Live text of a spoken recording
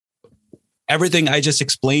everything I just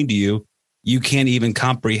explained to you, you can't even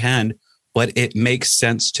comprehend, but it makes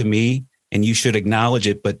sense to me and you should acknowledge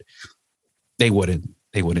it. But they wouldn't.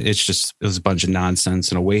 It was a bunch of nonsense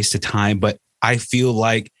and a waste of time. But I feel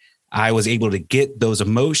like I was able to get those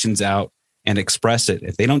emotions out and express it.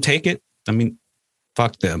 If they don't take it, I mean,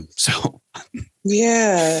 fuck them. So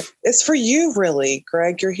yeah, it's for you, really,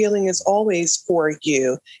 Greg. Your healing is always for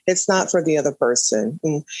you. It's not for the other person.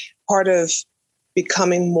 And part of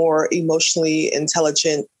becoming more emotionally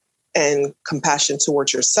intelligent and compassionate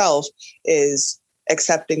towards yourself is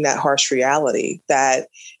accepting that harsh reality that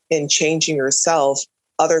in changing yourself,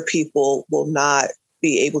 other people will not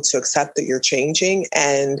be able to accept that you're changing,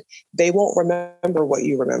 and they won't remember what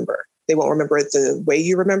you remember. They won't remember it the way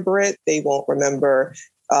you remember it. They won't remember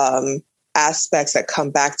aspects that come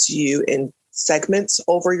back to you in segments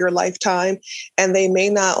over your lifetime. And they may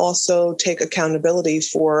not also take accountability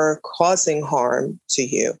for causing harm to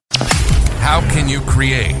you. How can you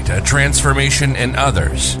create a transformation in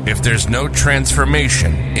others if there's no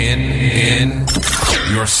transformation in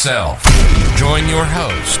yourself? Join your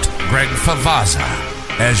host, Greg Favazza,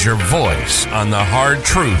 as your voice on the hard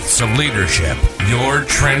truths of leadership. Your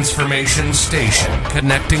transformation station,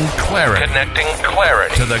 connecting clarity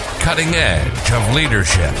to the cutting edge of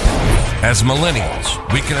leadership. As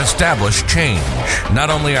millennials, we can establish change, not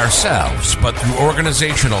only ourselves, but through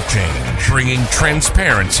organizational change, bringing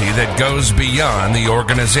transparency that goes beyond the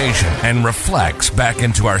organization and reflects back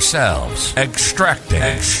into ourselves, extracting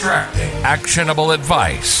actionable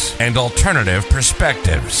advice and alternative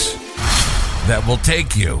perspectives that will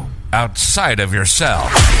take you outside of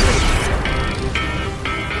yourself.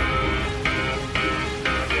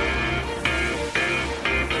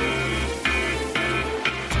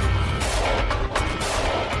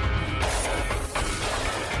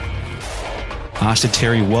 Asha,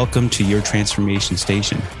 Tarry, welcome to your transformation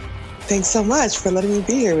station. Thanks so much for letting me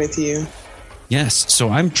be here with you. Yes. So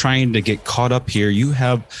I'm trying to get caught up here. You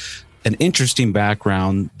have an interesting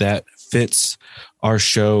background that fits our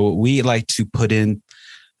show. We like to put in,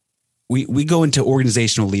 we go into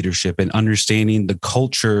organizational leadership and understanding the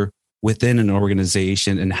culture within an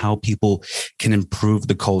organization and how people can improve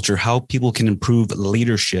the culture, how people can improve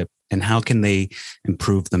leadership, and how can they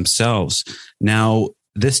improve themselves. Now,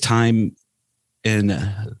 this time in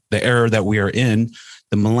the era that we are in,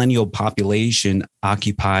 the millennial population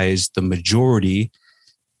occupies the majority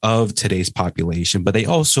of today's population, but they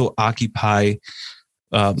also occupy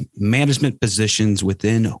management positions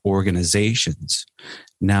within organizations.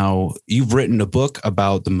 Now, you've written a book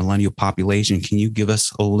about the millennial population. Can you give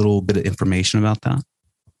us a little bit of information about that?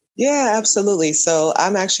 Yeah, absolutely. So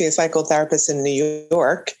I'm actually a psychotherapist in New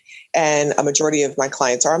York, and a majority of my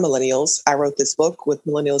clients are millennials. I wrote this book with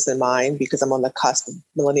millennials in mind because I'm on the cusp of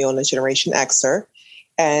millennial and Generation Xer.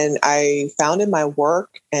 And I found in my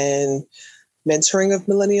work and mentoring of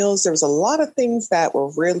millennials, there was a lot of things that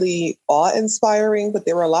were really awe-inspiring, but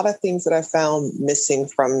there were a lot of things that I found missing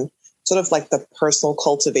from sort of like the personal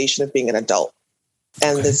cultivation of being an adult.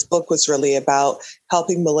 And This book was really about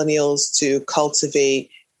helping millennials to cultivate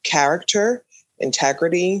character,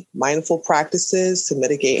 integrity, mindful practices to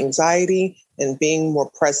mitigate anxiety, and being more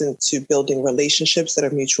present to building relationships that are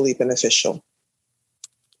mutually beneficial.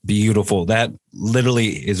 Beautiful. That literally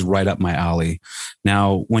is right up my alley.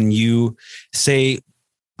 Now, when you say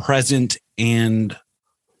present and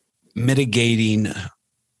mitigating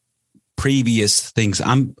previous things,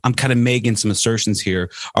 I'm kind of making some assertions here.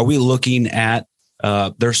 Are we looking at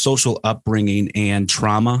their social upbringing and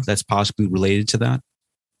trauma that's possibly related to that?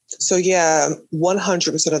 So yeah,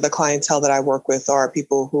 100% of the clientele that I work with are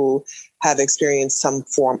people who have experienced some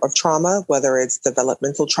form of trauma, whether it's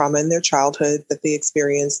developmental trauma in their childhood that they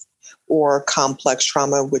experienced, or complex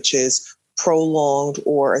trauma, which is prolonged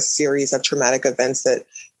or a series of traumatic events that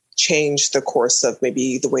change the course of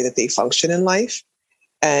maybe the way that they function in life.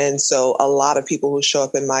 And so a lot of people who show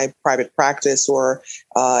up in my private practice or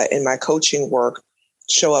in my coaching work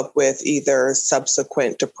show up with either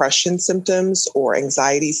subsequent depression symptoms or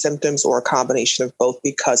anxiety symptoms or a combination of both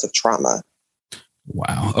because of trauma.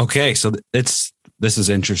 Wow. Okay. So this is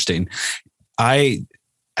interesting. I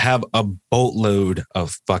have a boatload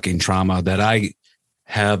of fucking trauma that I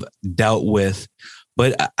have dealt with,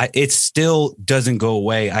 but it still doesn't go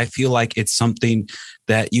away. I feel like it's something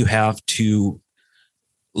that you have to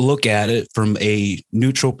look at it from a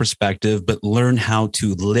neutral perspective, but learn how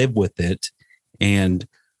to live with it. And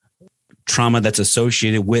trauma that's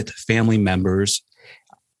associated with family members,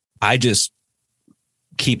 I just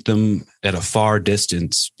keep them at a far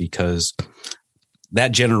distance because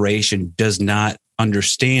that generation does not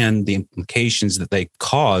understand the implications that they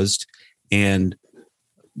caused. And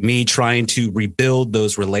me trying to rebuild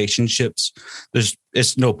those relationships,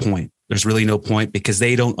 it's no point. There's really no point because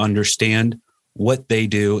they don't understand what they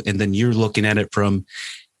do. And then you're looking at it from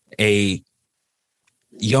a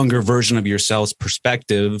younger version of yourself's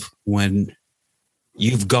perspective when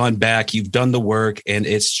you've gone back, you've done the work, and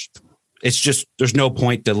it's just, there's no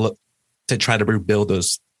point to try to rebuild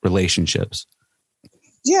those relationships.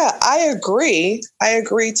 Yeah, I agree. I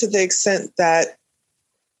agree to the extent that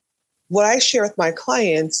what I share with my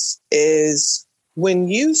clients is when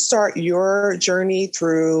you start your journey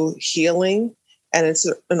through healing, and it's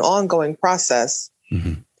an ongoing process,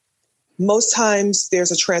 most times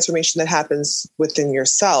there's a transformation that happens within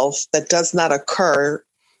yourself that does not occur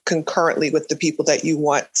concurrently with the people that you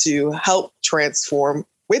want to help transform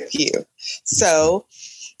with you. So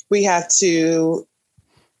we have to,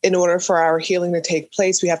 in order for our healing to take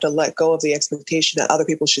place, we have to let go of the expectation that other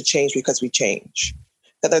people should change because we change,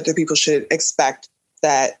 that other people should expect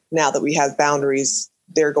that now that we have boundaries,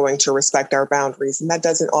 they're going to respect our boundaries. And that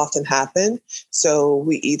doesn't often happen. So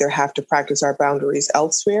we either have to practice our boundaries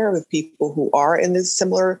elsewhere with people who are in this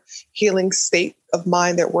similar healing state of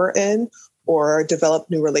mind that we're in, or develop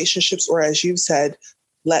new relationships, or as you said,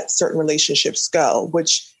 let certain relationships go,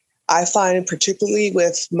 which I find particularly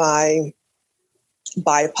with my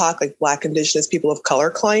BIPOC, like Black, Indigenous, people of color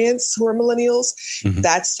clients who are millennials,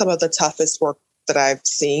 that's some of the toughest work that I've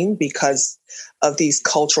seen because of these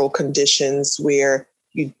cultural conditions where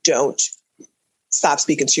you don't stop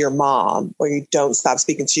speaking to your mom, or you don't stop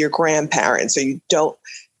speaking to your grandparents, or you don't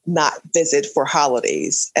not visit for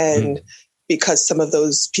holidays. And because some of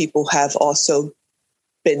those people have also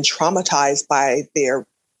been traumatized by their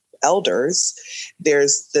elders,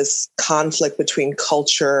 there's this conflict between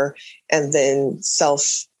culture and then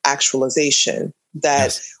self-actualization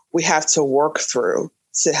that we have to work through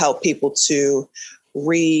to help people to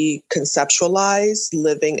reconceptualize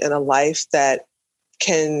living in a life that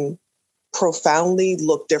can profoundly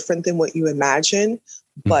look different than what you imagine,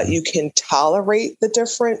 but you can tolerate the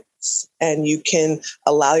difference and you can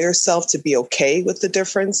allow yourself to be okay with the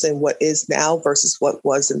difference in what is now versus what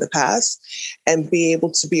was in the past, and be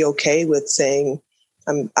able to be okay with saying,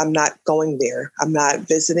 I'm not going there. I'm not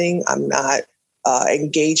visiting. I'm not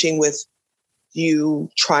engaging with you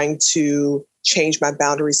trying to change my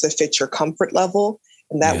boundaries to fit your comfort level.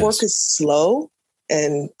 And that work is slow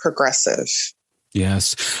and progressive.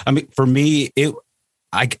 Yes. I mean, for me,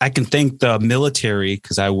 I can thank the military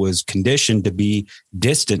because I was conditioned to be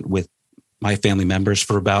distant with my family members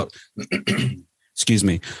for about,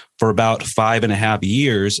 for about 5.5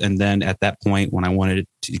 years. And then at that point, when I wanted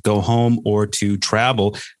to go home or to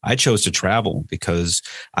travel, I chose to travel because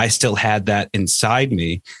I still had that inside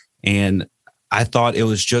me. And I thought it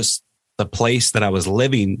was just the place that I was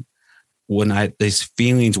living when these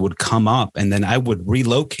feelings would come up, and then I would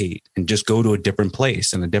relocate and just go to a different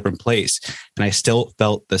place and a different place. And I still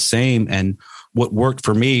felt the same. And what worked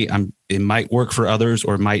for me, it might work for others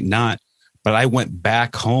or it might not, but I went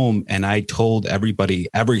back home and I told everybody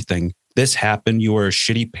everything. This happened. You are a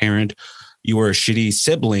shitty parent. You are a shitty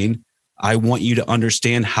sibling. I want you to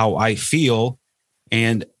understand how I feel.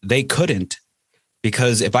 And they couldn't,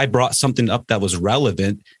 because if I brought something up that was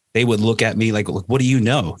relevant, they would look at me like, what do you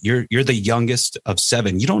know? You're the youngest of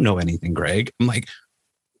 7. You don't know anything, Greg. I'm like,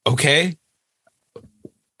 okay.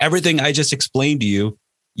 Everything I just explained to you,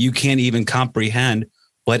 you can't even comprehend,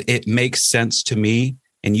 but it makes sense to me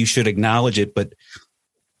and you should acknowledge it. But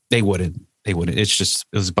they wouldn't. It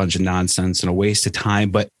was a bunch of nonsense and a waste of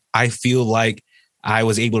time. But I feel like I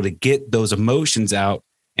was able to get those emotions out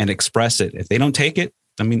and express it. If they don't take it,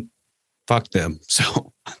 I mean, fuck them.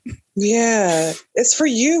 So yeah, it's for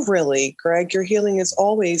you, really, Greg. Your healing is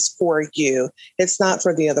always for you. It's not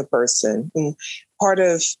for the other person. And part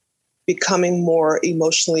of becoming more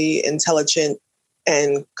emotionally intelligent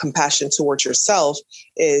and compassionate towards yourself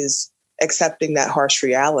is accepting that harsh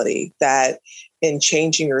reality that in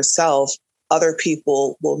changing yourself, other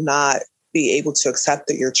people will not be able to accept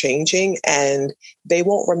that you're changing, and they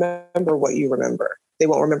won't remember what you remember. They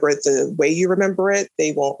won't remember it the way you remember it.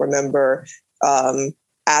 They won't remember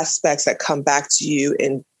aspects that come back to you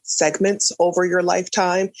in segments over your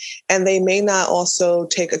lifetime. And they may not also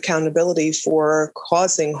take accountability for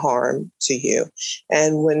causing harm to you.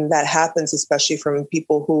 And when that happens, especially from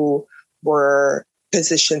people who were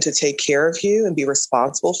positioned to take care of you and be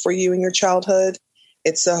responsible for you in your childhood,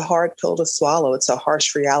 it's a hard pill to swallow. It's a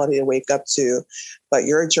harsh reality to wake up to. But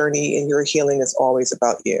your journey and your healing is always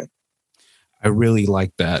about you. I really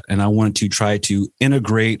like that. And I want to try to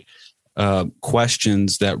integrate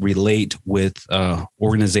questions that relate with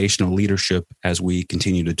organizational leadership as we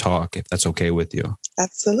continue to talk, if that's okay with you.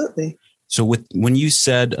 Absolutely. So when you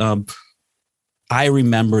said, I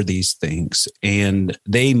remember these things and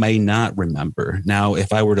they may not remember. Now,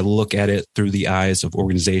 if I were to look at it through the eyes of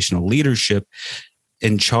organizational leadership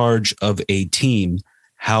in charge of a team,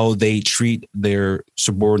 how they treat their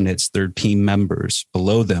subordinates, their team members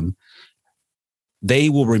below them, they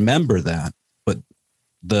will remember that, but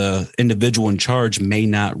the individual in charge may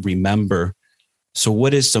not remember. So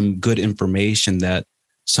what is some good information that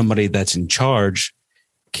somebody that's in charge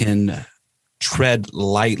can tread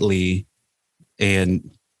lightly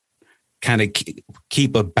and kind of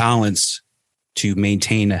keep a balance to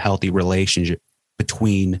maintain a healthy relationship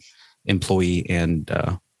between employee and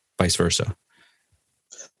vice versa?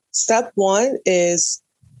 Step one is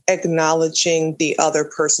acknowledging the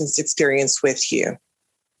other person's experience with you.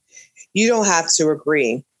 You don't have to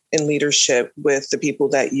agree in leadership with the people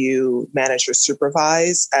that you manage or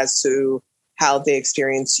supervise as to how they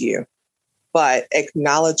experience you, but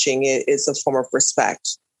acknowledging it is a form of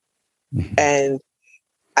respect. Mm-hmm. And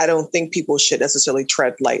I don't think people should necessarily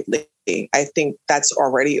tread lightly. I think that's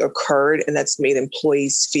already occurred, and that's made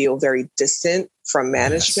employees feel very distant from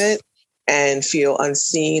management. Yes. And feel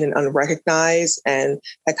unseen and unrecognized. And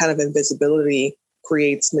that kind of invisibility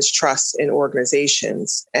creates mistrust in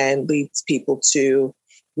organizations and leads people to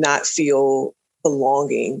not feel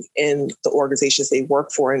belonging in the organizations they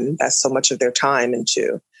work for and invest so much of their time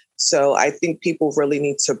into. So I think people really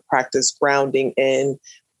need to practice grounding in,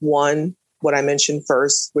 one, what I mentioned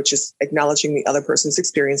first, which is acknowledging the other person's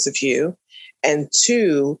experience of you. And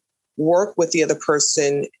two, work with the other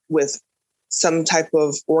person with some type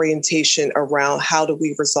of orientation around how do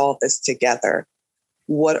we resolve this together?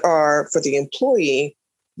 What are, for the employee,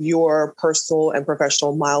 your personal and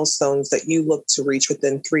professional milestones that you look to reach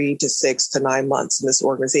within 3 to 6 to 9 months in this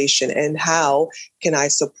organization? And how can I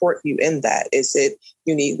support you in that? Is it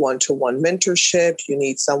you need one-to-one mentorship? You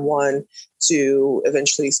need someone to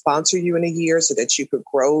eventually sponsor you in a year so that you could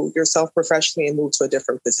grow yourself professionally and move to a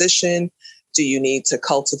different position? Do you need to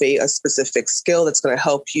cultivate a specific skill that's going to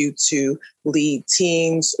help you to lead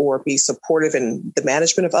teams or be supportive in the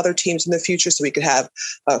management of other teams in the future so we could have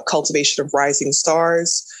a cultivation of rising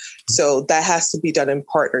stars? So that has to be done in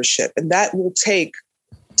partnership. And that will take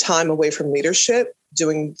time away from leadership,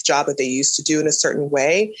 doing the job that they used to do in a certain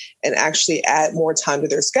way, and actually add more time to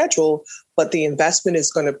their schedule. But the investment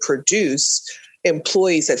is going to produce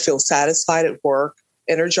employees that feel satisfied at work,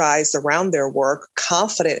 energized around their work,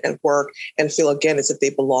 confident at work, and feel again as if they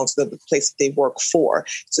belong to the place that they work for.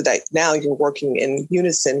 So that now you're working in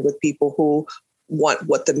unison with people who want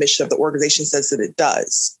what the mission of the organization says that it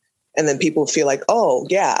does. And then people feel like, oh,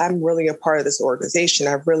 yeah, I'm really a part of this organization.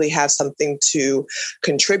 I really have something to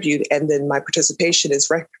contribute. And then my participation is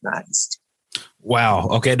recognized. Wow.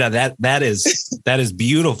 Okay. Now that is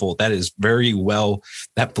beautiful. That is very well,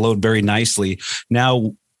 that flowed very nicely.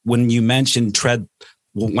 Now, when you mentioned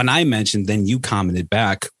when I mentioned, then you commented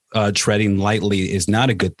back, treading lightly is not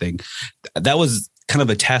a good thing. That was kind of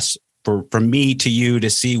a test for me to you to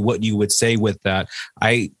see what you would say with that.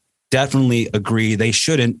 I definitely agree. They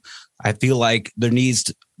shouldn't. I feel like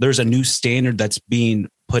there's a new standard that's being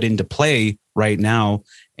put into play right now,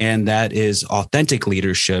 and that is authentic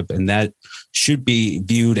leadership. And that should be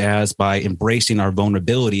viewed as by embracing our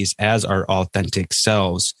vulnerabilities as our authentic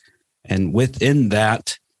selves. And within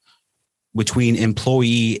that, between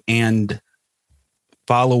employee and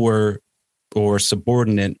follower or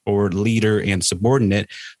subordinate or leader and subordinate,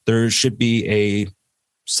 there should be a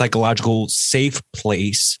psychological safe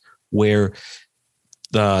place where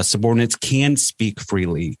the subordinates can speak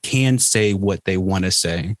freely, can say what they want to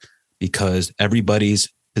say, because everybody's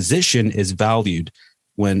position is valued.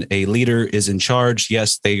 When a leader is in charge,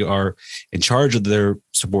 yes, they are in charge of their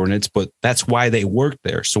subordinates, but that's why they work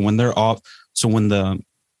there. So when they're off, so when the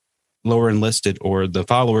lower enlisted or the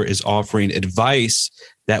follower is offering advice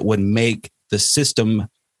that would make the system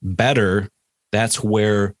better, that's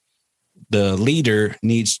where the leader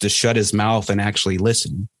needs to shut his mouth and actually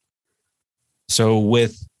listen. So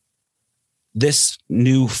with this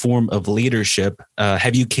new form of leadership,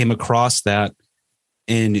 have you came across that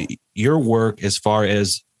in your work as far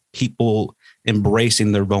as people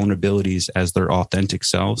embracing their vulnerabilities as their authentic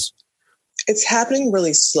selves? It's happening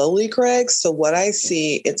really slowly, Greg. So what I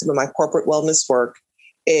see in some of my corporate wellness work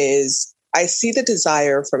is I see the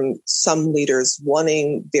desire from some leaders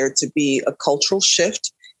wanting there to be a cultural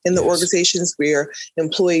shift in the organizations where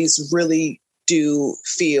employees really do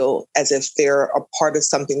feel as if they're a part of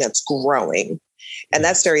something that's growing. And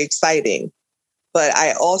that's very exciting. But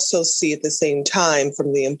I also see at the same time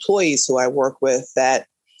from the employees who I work with that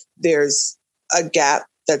there's a gap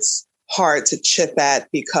that's hard to chip at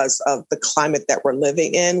because of the climate that we're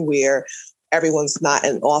living in, where everyone's not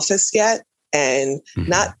in office yet. And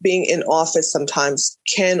not being in office sometimes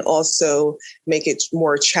can also make it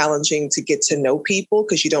more challenging to get to know people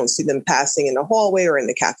because you don't see them passing in the hallway or in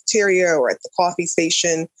the cafeteria or at the coffee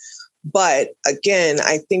station. But again,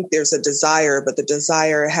 I think there's a desire, but the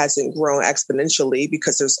desire hasn't grown exponentially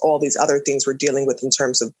because there's all these other things we're dealing with in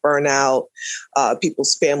terms of burnout,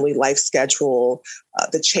 people's family life schedule,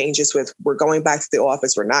 the changes with we're going back to the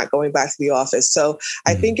office, we're not going back to the office. So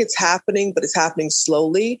I think it's happening, but it's happening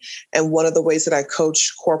slowly. And one of the ways that I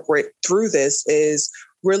coach corporate through this is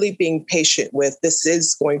really being patient with this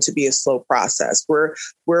is going to be a slow process.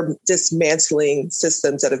 We're dismantling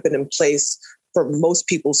systems that have been in place for most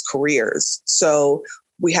people's careers. So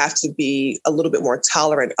we have to be a little bit more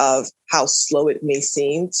tolerant of how slow it may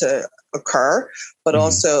seem to occur, but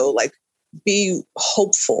also like be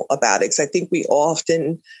hopeful about it. Because I think we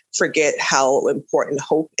often forget how important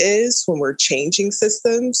hope is when we're changing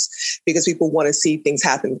systems because people want to see things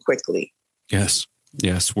happen quickly. Yes.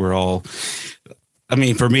 We're all,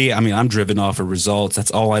 for me, I'm driven off of results.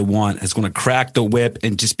 That's all I want. It's going to crack the whip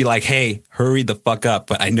and just be like, hey, hurry the fuck up.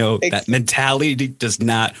 But I know that mentality does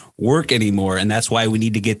not work anymore. And that's why we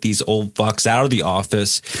need to get these old fucks out of the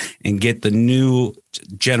office and get the new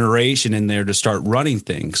generation in there to start running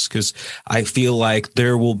things. Because I feel like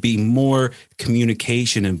there will be more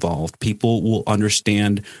communication involved. People will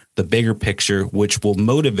understand the bigger picture, which will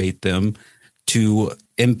motivate them to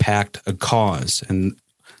impact a cause. And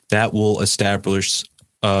that will establish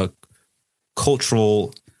a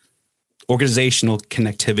cultural, organizational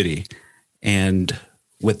connectivity. And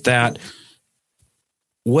with that,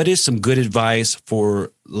 what is some good advice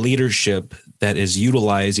for leadership that is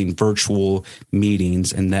utilizing virtual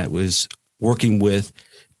meetings and that was working with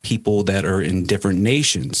people that are in different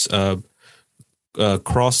nations,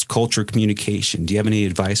 cross-culture communication? Do you have any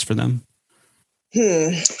advice for them?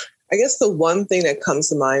 I guess the one thing that comes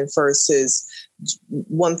to mind first is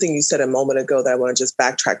one thing you said a moment ago that I want to just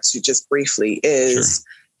backtrack to just briefly is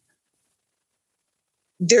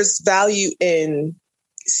there's value in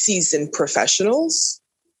seasoned professionals,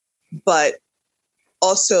 but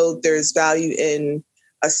also there's value in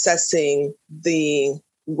assessing the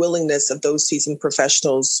willingness of those seasoned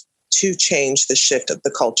professionals to change the shift of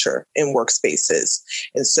the culture in workspaces.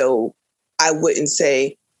 And so I wouldn't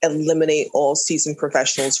say eliminate all seasoned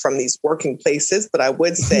professionals from these working places, but I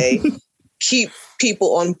would say keep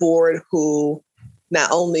people on board who not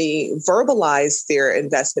only verbalize their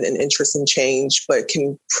investment and interest in change, but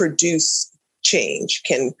can produce change,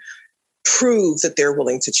 can prove that they're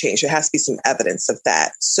willing to change. There has to be some evidence of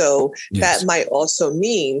that. So that might also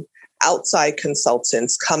mean outside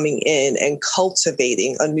consultants coming in and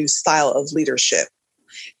cultivating a new style of leadership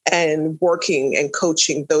and working and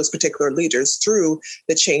coaching those particular leaders through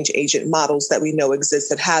the change agent models that we know exist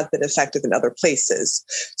that have been effective in other places.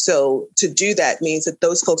 So to do that means that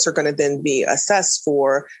those folks are going to then be assessed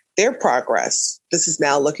for their progress. This is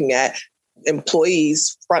now looking at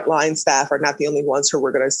employees, frontline staff are not the only ones who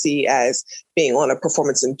we're going to see as being on a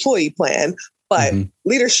performance employee plan, but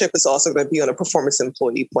leadership is also going to be on a performance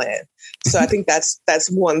employee plan. So I think that's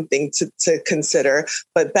one thing to consider.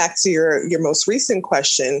 But back to your most recent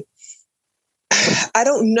question, I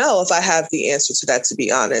don't know if I have the answer to that, to be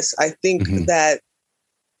honest. I think that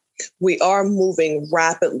we are moving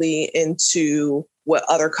rapidly into what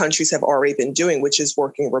other countries have already been doing, which is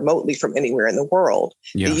working remotely from anywhere in the world.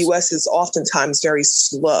 The U.S. is oftentimes very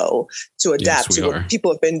slow to adapt to what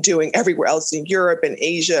people have been doing everywhere else in Europe and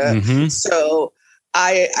Asia. So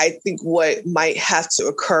I think what might have to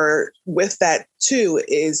occur with that too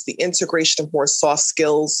is the integration of more soft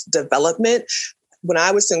skills development. When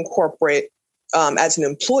I was in corporate as an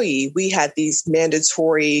employee, we had these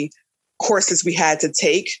mandatory courses we had to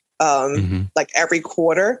take like every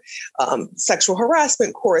quarter, sexual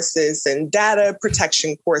harassment courses and data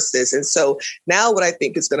protection courses. And so now what I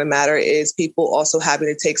think is going to matter is people also having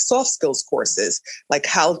to take soft skills courses. Like,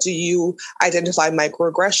 how do you identify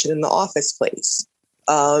microaggression in the office place?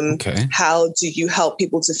 How do you help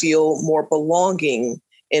people to feel more belonging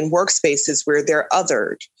in workspaces where they're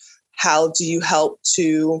othered? How do you help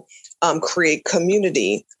to create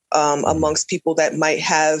community amongst people that might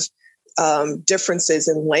have differences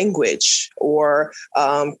in language or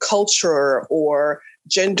culture or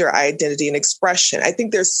gender identity and expression? I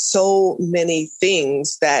think there's so many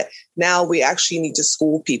things that now we actually need to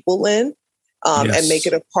school people in and make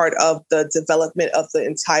it a part of the development of the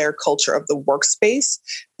entire culture of the workspace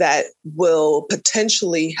that will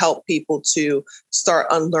potentially help people to start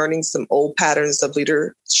unlearning some old patterns of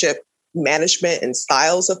leadership management and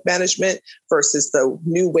styles of management versus the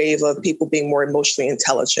new wave of people being more emotionally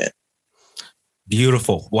intelligent.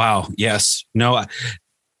 Beautiful. Wow. Yes. No,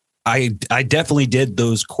 I definitely did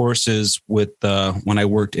those courses with when I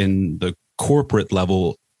worked in the corporate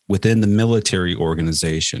level within the military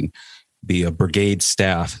organization, be a brigade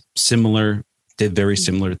staff, did very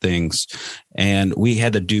similar things. And we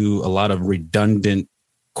had to do a lot of redundant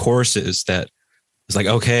courses that it's like,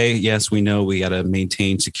 okay, yes, we know we got to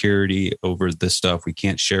maintain security over this stuff. We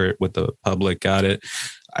can't share it with the public. Got it.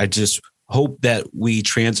 I just hope that we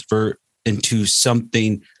transfer into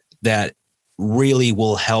something that really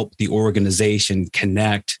will help the organization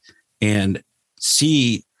connect and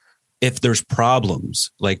see if there's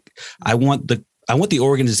problems. Like I want the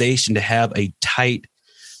organization to have a tight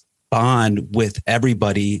bond with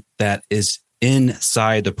everybody that is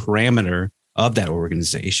inside the parameter of that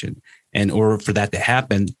organization. And in order for that to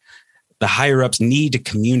happen, the higher ups need to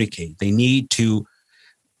communicate. They need to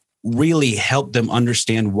really help them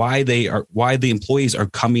understand why the employees are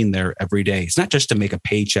coming there every day. It's not just to make a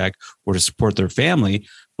paycheck or to support their family,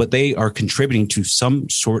 but they are contributing to some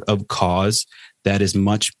sort of cause that is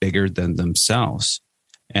much bigger than themselves.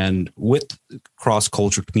 And with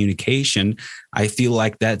cross-cultural communication, I feel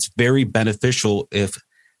like that's very beneficial if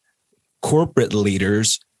corporate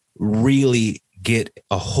leaders really get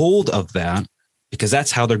a hold of that, because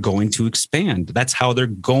that's how they're going to expand. That's how they're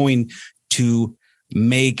going to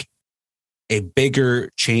make a bigger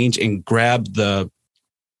change and grab a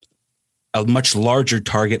much larger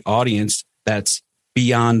target audience that's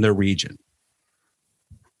beyond the region.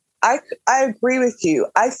 I agree with you.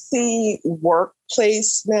 I see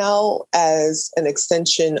workplace now as an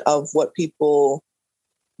extension of what people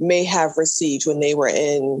may have received when they were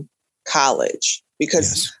in college.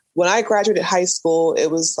 Because when I graduated high school,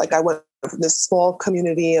 it was like I went from this small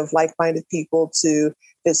community of like-minded people to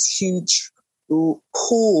this huge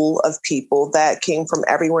pool of people that came from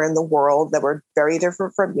everywhere in the world that were very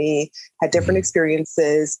different from me, had different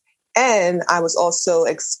experiences. And I was also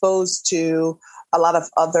exposed to a lot of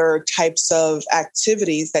other types of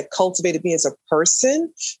activities that cultivated me as a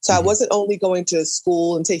person. So I wasn't only going to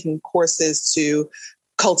school and taking courses to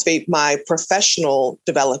cultivate my professional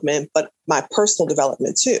development, but my personal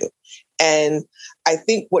development too. And I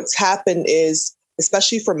think what's happened is,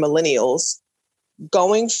 especially for millennials,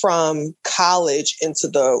 going from college into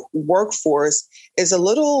the workforce is a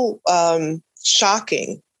little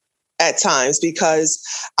shocking at times, because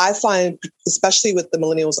I find, especially with the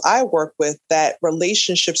millennials I work with, that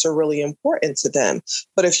relationships are really important to them.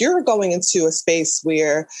 But if you're going into a space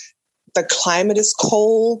where the climate is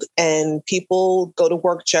cold and people go to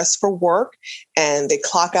work just for work and they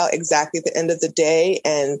clock out exactly at the end of the day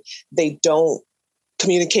and they don't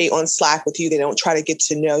communicate on Slack with you, they don't try to get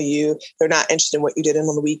to know you, they're not interested in what you did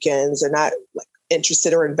on the weekends, they're not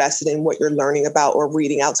interested or invested in what you're learning about or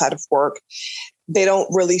reading outside of work, they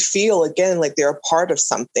don't really feel, again, like they're a part of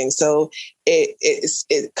something. So it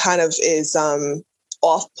kind of is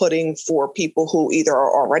off-putting for people who either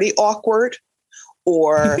are already awkward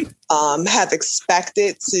or have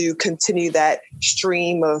expected to continue that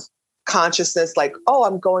stream of consciousness, like, oh,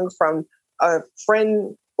 I'm going from a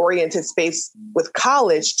friend-oriented space with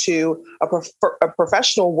college to a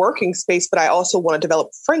professional working space, but I also want to develop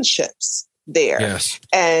friendships there. Yes.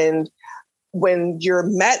 And when you're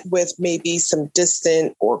met with maybe some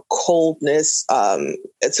distance or coldness at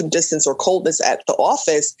the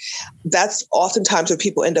office, that's oftentimes what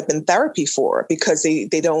people end up in therapy for, because they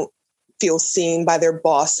don't feel seen by their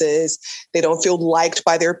bosses. They don't feel liked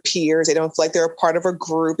by their peers. They don't feel like they're a part of a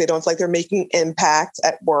group. They don't feel like they're making impact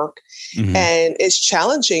at work. Mm-hmm. And it's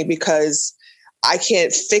challenging because I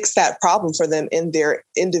can't fix that problem for them in their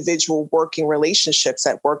individual working relationships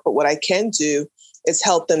at work. But what I can do is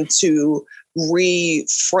help them to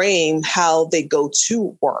reframe how they go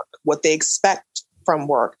to work, what they expect from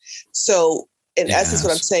work. So in essence,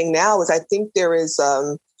 what I'm saying now is I think there is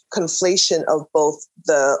conflation of both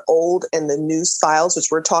the old and the new styles, which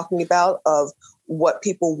we're talking about, of what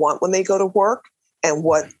people want when they go to work and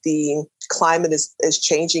what the climate is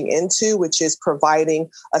changing into, which is providing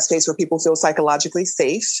a space where people feel psychologically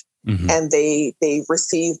safe and they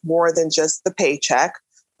receive more than just the paycheck,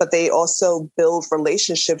 but they also build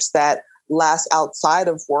relationships that last outside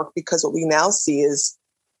of work, because what we now see is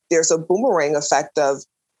there's a boomerang effect of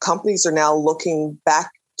companies are now looking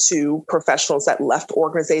back to professionals that left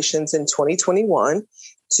organizations in 2021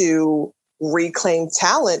 to reclaim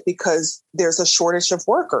talent because there's a shortage of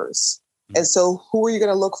workers. And so who are you going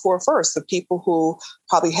to look for first? The people who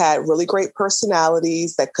probably had really great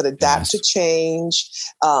personalities that could adapt to change,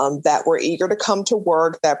 that were eager to come to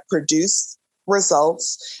work, that produced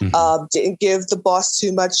results, didn't give the boss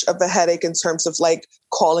too much of a headache in terms of like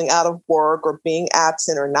calling out of work or being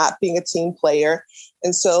absent or not being a team player.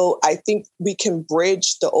 And so I think we can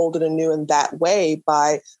bridge the old and the new in that way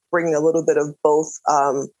by bringing a little bit of both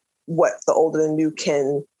what the old and the new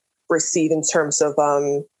can receive in terms of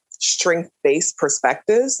strength-based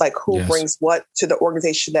perspectives, like who brings what to the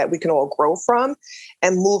organization that we can all grow from,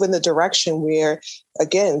 and move in the direction where,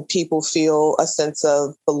 again, people feel a sense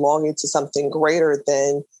of belonging to something greater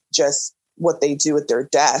than just what they do at their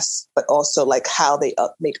desk, but also like how they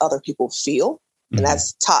make other people feel. And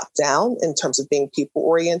that's top down in terms of being people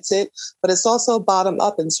oriented, but it's also bottom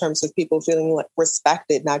up in terms of people feeling like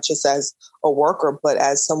respected, not just as a worker, but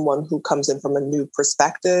as someone who comes in from a new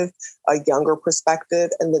perspective, a younger perspective,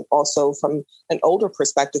 and then also from an older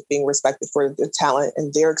perspective, being respected for the talent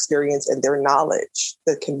and their experience and their knowledge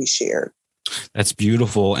that can be shared. That's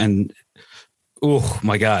beautiful. And oh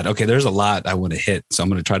my God. Okay. There's a lot I want to hit. So I'm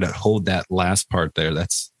going to try to hold that last part there.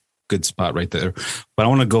 That's a good spot right there. But I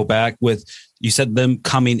want to go back with, you said them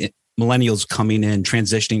millennials coming in,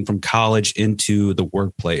 transitioning from college into the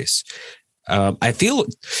workplace. I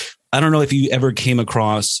don't know if you ever came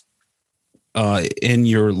across in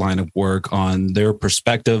your line of work on their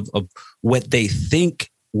perspective of what they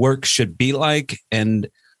think work should be like. And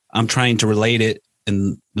I'm trying to relate it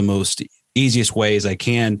in the most easiest ways I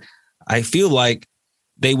can. I feel like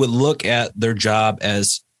they would look at their job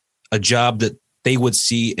as a job that they would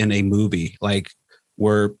see in a movie, like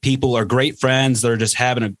where people are great friends. They're just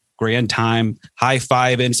having a grand time, high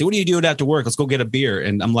five and say, what are you doing after work? Let's go get a beer.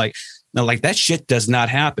 And I'm like, no, like that shit does not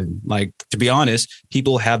happen. Like, to be honest,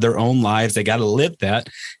 people have their own lives. They got to live that.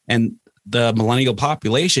 And the millennial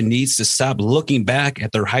population needs to stop looking back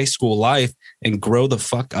at their high school life and grow the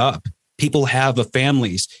fuck up. People have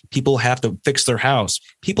families. People have to fix their house.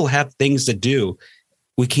 People have things to do.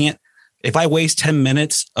 We can't, if I waste 10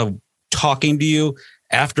 minutes of talking to you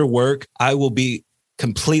after work, I will be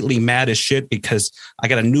completely mad as shit because I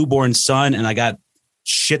got a newborn son and I got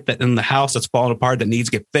shit that in the house that's falling apart that needs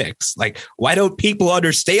to get fixed. Like, why don't people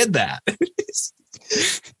understand that?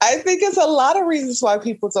 I think it's a lot of reasons why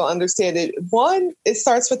people don't understand it. One, it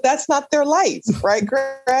starts with that's not their life, right,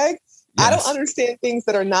 Greg? Yes. I don't understand things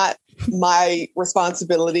that are not my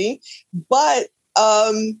responsibility, but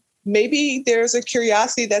maybe there's a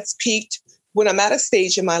curiosity that's piqued when I'm at a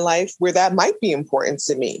stage in my life where that might be important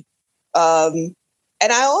to me.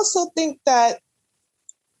 And I also think that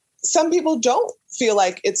some people don't feel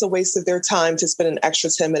like it's a waste of their time to spend an extra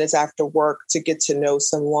 10 minutes after work to get to know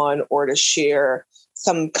someone or to share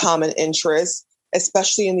some common interest,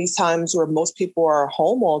 especially in these times where most people are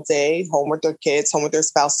home all day, home with their kids, home with their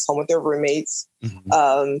spouses, home with their roommates,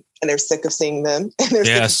 and they're sick of seeing them and they're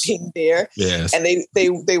sick of being there. Yes. And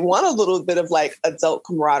they want a little bit of like adult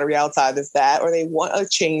camaraderie outside of that, or they want a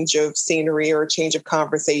change of scenery or a change of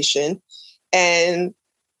conversation. And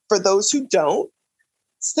for those who don't,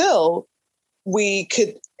 still, we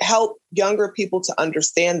could help younger people to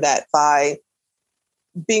understand that by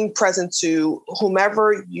being present to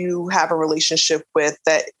whomever you have a relationship with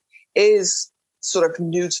that is sort of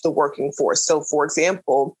new to the working force. So, for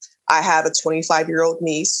example, I have a 25-year-old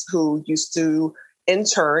niece who used to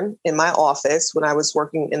intern in my office when I was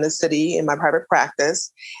working in the city in my private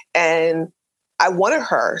practice. And I wanted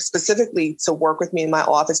her specifically to work with me in my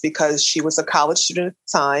office because she was a college student at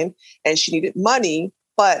the time and she needed money,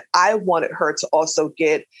 but I wanted her to also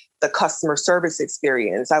get the customer service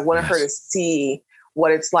experience. I wanted her to see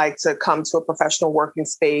what it's like to come to a professional working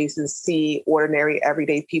space and see ordinary,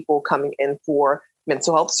 everyday people coming in for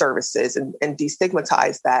mental health services and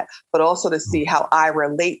destigmatize that, but also to see how I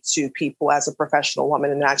relate to people as a professional woman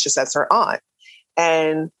and not just as her aunt.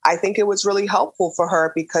 And I think it was really helpful for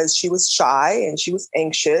her because she was shy and she was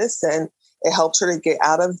anxious, and it helped her to get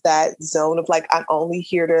out of that zone of like, I'm only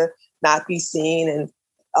here to not be seen and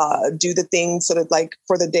do the things sort of like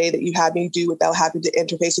for the day that you had me do without having to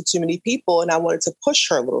interface with too many people. And I wanted to push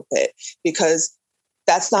her a little bit because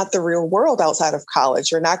that's not the real world outside of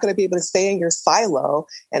college. You're not going to be able to stay in your silo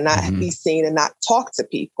and not be seen and not talk to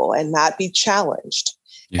people and not be challenged.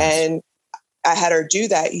 Yes. And I had her do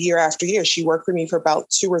that year after year. She worked for me for about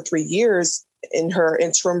 2 or 3 years in her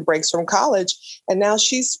interim breaks from college. And now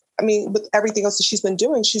with everything else that she's been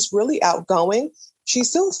doing, she's really outgoing. She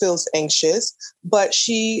still feels anxious, but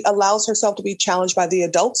she allows herself to be challenged by the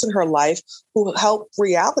adults in her life who help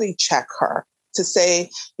reality check her to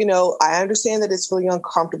say, I understand that it's really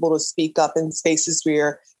uncomfortable to speak up in spaces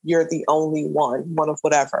where you're the only one of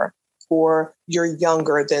whatever, or you're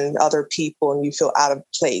younger than other people and you feel out of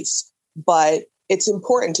place. But it's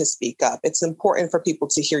important to speak up. It's important for people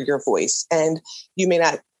to hear your voice. And you may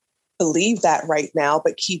not believe that right now,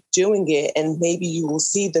 but keep doing it. And maybe you will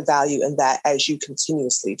see the value in that as you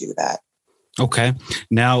continuously do that. Okay.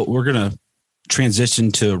 Now we're going to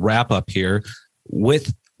transition to wrap up here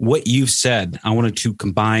with what you've said. I wanted to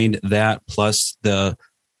combine that plus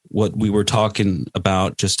what we were talking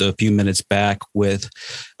about just a few minutes back with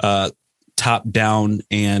top down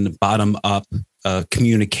and bottom up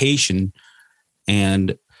communication,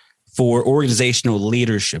 and for organizational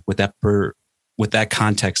leadership with that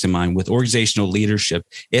context in mind, with organizational leadership,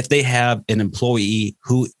 if they have an employee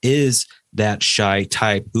who is that shy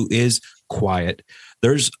type, who is quiet,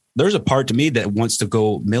 there's a part to me that wants to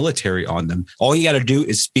go military on them. All you got to do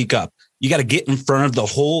is speak up. You got to get in front of the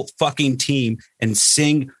whole fucking team and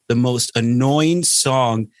sing the most annoying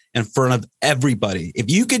song in front of everybody. If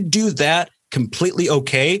you could do that completely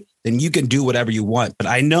okay, then you can do whatever you want. But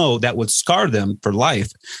I know that would scar them for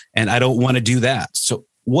life, and I don't want to do that. So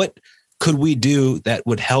what could we do that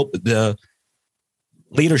would help the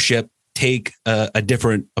leadership take a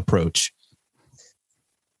different approach?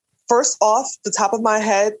 First off the top of my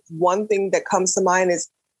head, one thing that comes to mind is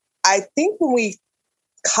I think when we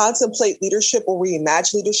contemplate leadership or we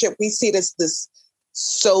imagine leadership, we see it as this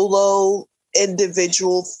solo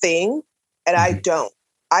individual thing. And I don't.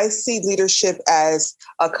 I see leadership as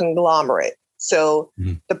a conglomerate. So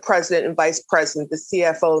the president and vice president, the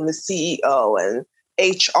CFO and the CEO and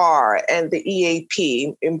HR and the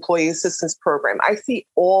EAP, Employee Assistance Program. I see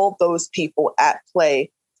all those people at play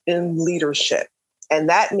in leadership. And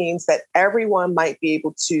that means that everyone might be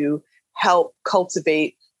able to help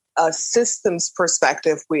cultivate a systems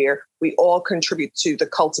perspective where we all contribute to the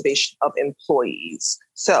cultivation of employees.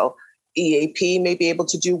 So EAP may be able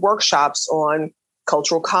to do workshops on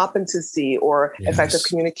cultural competency or effective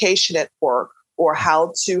communication at work, or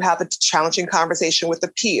how to have a challenging conversation with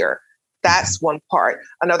a peer. That's one part.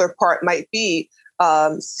 Another part might be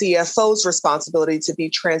CFO's responsibility to be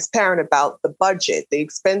transparent about the budget, the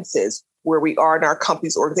expenses, where we are in our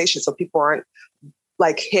company's organization, so people aren't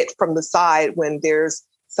like hit from the side when there's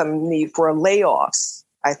some need for layoffs.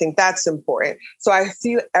 I think that's important. So I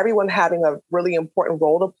see everyone having a really important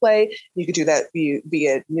role to play. You could do that via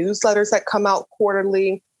newsletters that come out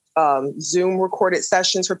quarterly, Zoom recorded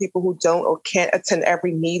sessions for people who don't or can't attend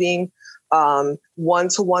every meeting,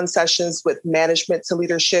 one-to-one sessions with management to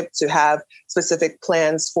leadership to have specific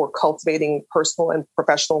plans for cultivating personal and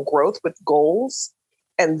professional growth with goals.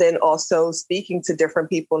 And then also speaking to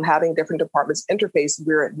different people and having different departments interface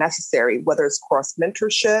where necessary, whether it's cross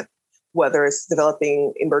mentorship, whether it's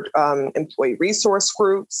developing employee resource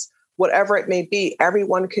groups, whatever it may be,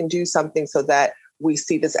 everyone can do something so that we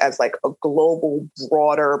see this as like a global,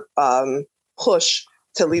 broader push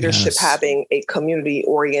to leadership, having a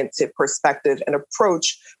community-oriented perspective and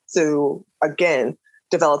approach to, again,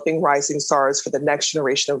 developing rising stars for the next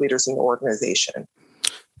generation of leaders in the organization.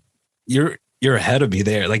 You're ahead of me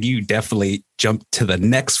there. Like, you definitely jumped to the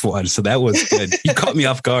next one. So that was good. You caught me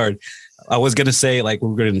off guard. I was going to say, like,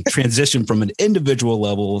 we're going to transition from an individual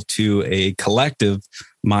level to a collective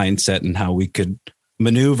mindset and how we could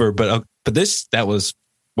maneuver. But that was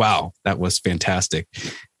fantastic.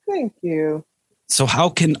 Thank you. So how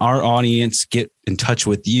can our audience get in touch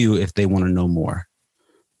with you if they want to know more?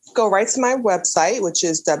 Go right to my website, which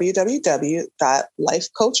is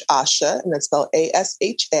www.lifecoachasha, and that's spelled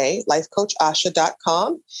ASHA,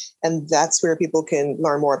 lifecoachasha.com. And that's where people can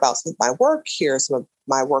learn more about some of my work, hear some of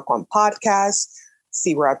my work on podcasts,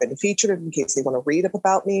 see where I've been featured in case they want to read up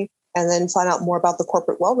about me, and then find out more about the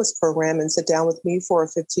corporate wellness program and sit down with me for a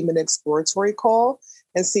 15-minute exploratory call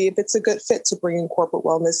and see if it's a good fit to bring in corporate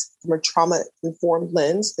wellness from a trauma-informed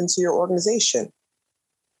lens into your organization.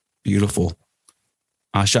 Beautiful.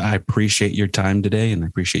 Asha, I appreciate your time today, and I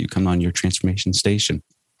appreciate you coming on your transformation station.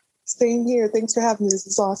 Staying here. Thanks for having me. This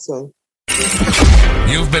is awesome.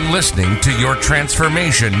 You've been listening to your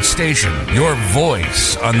transformation station, your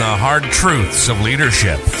voice on the hard truths of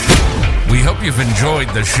leadership. We hope you've enjoyed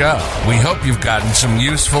the show. We hope you've gotten some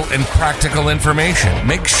useful and practical information.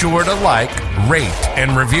 Make sure to like, rate,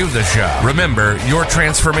 and review the show. Remember, your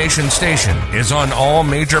transformation station is on all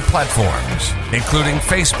major platforms, including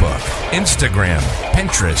Facebook, Instagram,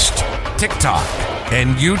 Pinterest, TikTok,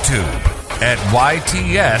 and YouTube at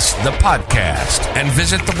YTS The Podcast. And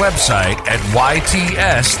visit the website at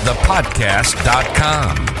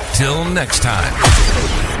ytsthepodcast.com. Till next time.